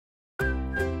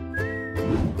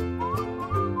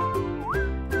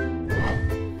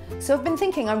So I've been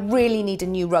thinking I really need a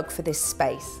new rug for this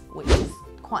space, which is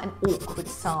quite an awkward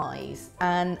size.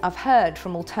 And I've heard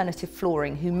from Alternative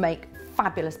Flooring, who make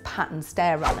fabulous pattern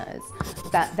stair runners,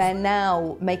 that they're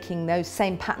now making those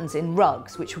same patterns in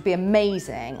rugs, which would be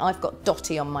amazing. I've got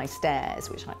Dotty on my stairs,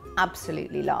 which I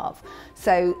absolutely love.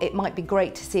 So it might be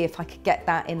great to see if I could get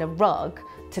that in a rug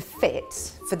to fit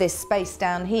for this space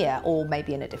down here, or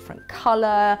maybe in a different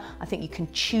colour. I think you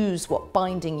can choose what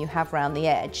binding you have around the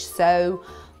edge. So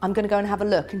I'm going to go and have a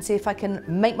look and see if I can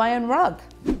make my own rug.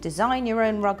 Design your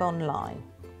own rug online.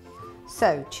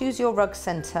 So choose your rug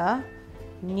centre.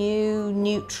 New,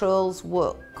 neutrals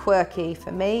work quirky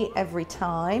for me every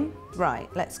time. Right,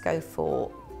 let's go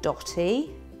for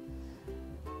Dotty.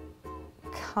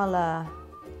 Colour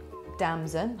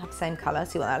Damson, have the same colour,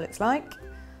 see what that looks like.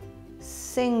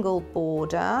 Single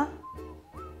border.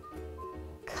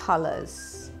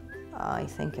 Colours, I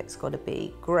think it's got to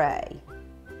be grey.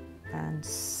 And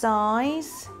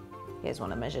size, here's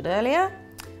one I measured earlier,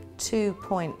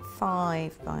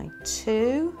 2.5 by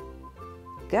 2.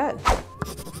 Go.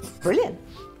 Brilliant.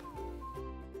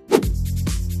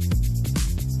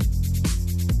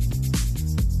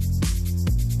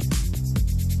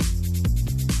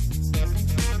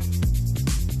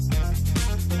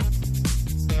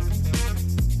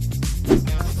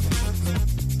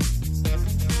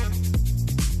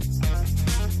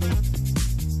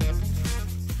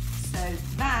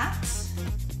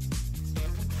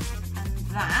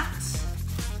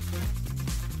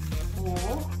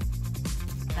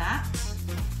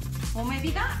 Or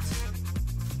maybe that.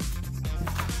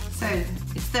 So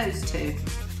it's those two.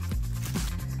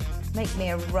 Make me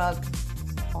a rug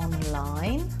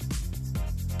online.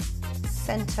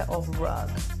 Center of rug.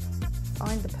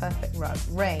 Find the perfect rug.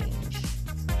 Range.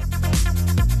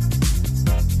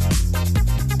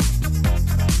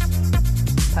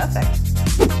 Perfect.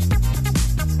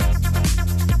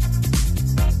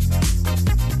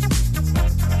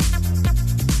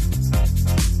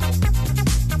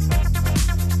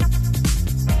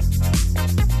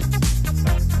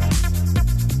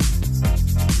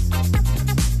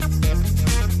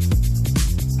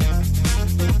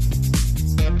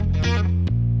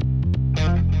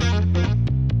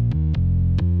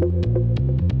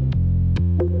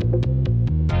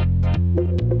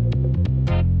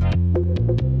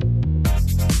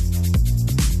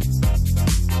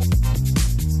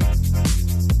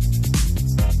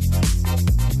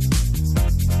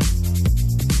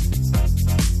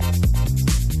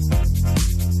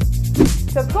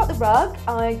 So I've got the rug.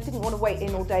 I didn't want to wait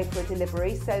in all day for a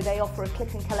delivery, so they offer a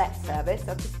click and collect service.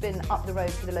 I've just been up the road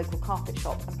to the local carpet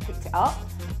shop and picked it up,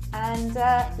 and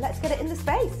let's get it in the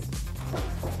space.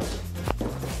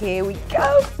 Here we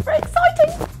go, very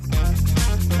exciting.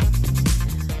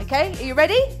 Okay, are you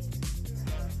ready?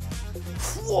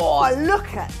 Whoa,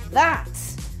 look at that.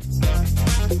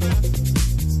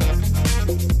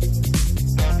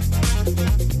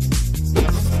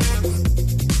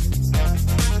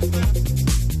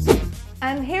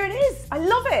 And here it is. I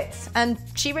love it. And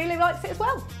she really likes it as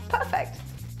well. Perfect.